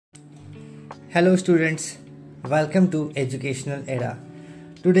Hello students, welcome to Educational Era.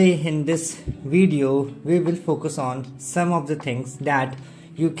 Today in this video we will focus on some of the things that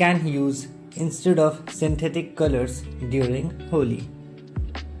you can use instead of synthetic colors during Holi.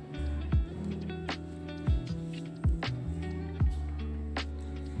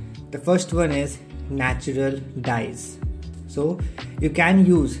 The first one is natural dyes. So you can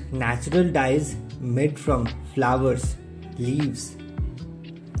use natural dyes made from flowers, leaves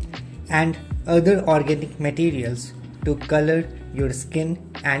and other organic materials to color your skin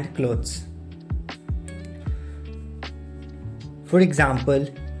and clothes. For example,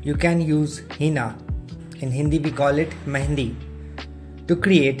 you can use henna, in Hindi we call it mehendi, to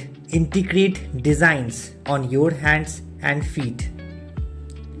create intricate designs on your hands and feet.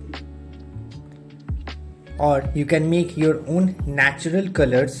 Or you can make your own natural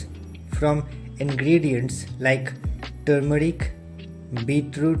colors from ingredients like turmeric,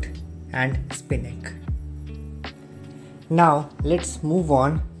 beetroot and spinach. Now let's move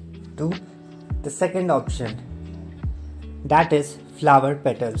on to the second option, that is flower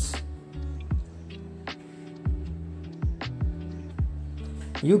petals.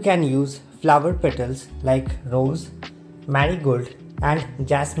 You can use flower petals like rose, marigold and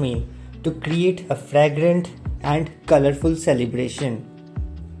jasmine to create a fragrant and colorful celebration.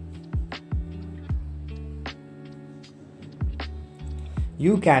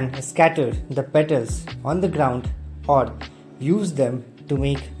 You can scatter the petals on the ground or use them to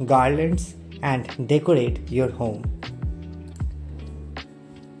make garlands and decorate your home.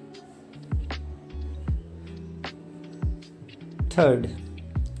 Third,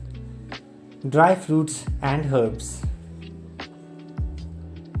 dry fruits and herbs.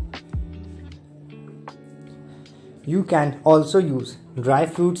 You can also use dry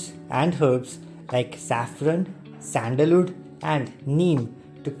fruits and herbs like saffron, sandalwood and neem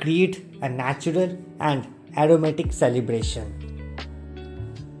to create a natural and aromatic celebration.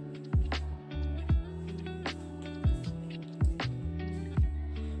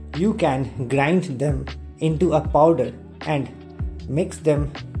 You can grind them into a powder and mix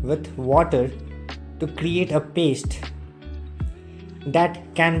them with water to create a paste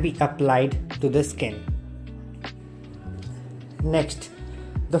that can be applied to the skin. Next,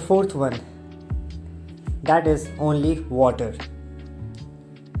 the fourth one, that is only water.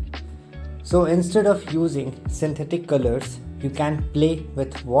 So instead of using synthetic colors, you can play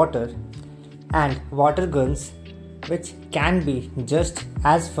with water and water guns, which can be just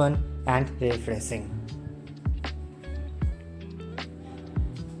as fun and refreshing.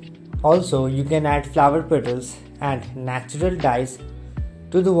 Also, you can add flower petals and natural dyes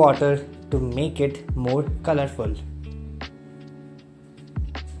to the water to make it more colorful.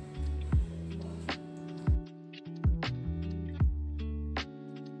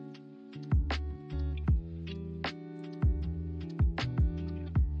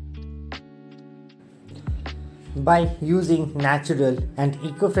 By using natural and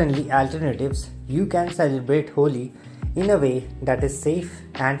eco-friendly alternatives, you can celebrate Holi in a way that is safe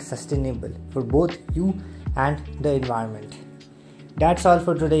and sustainable for both you and the environment. That's all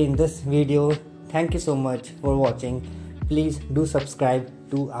for today in this video. Thank you so much for watching. Please do subscribe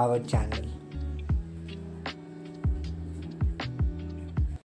to our channel.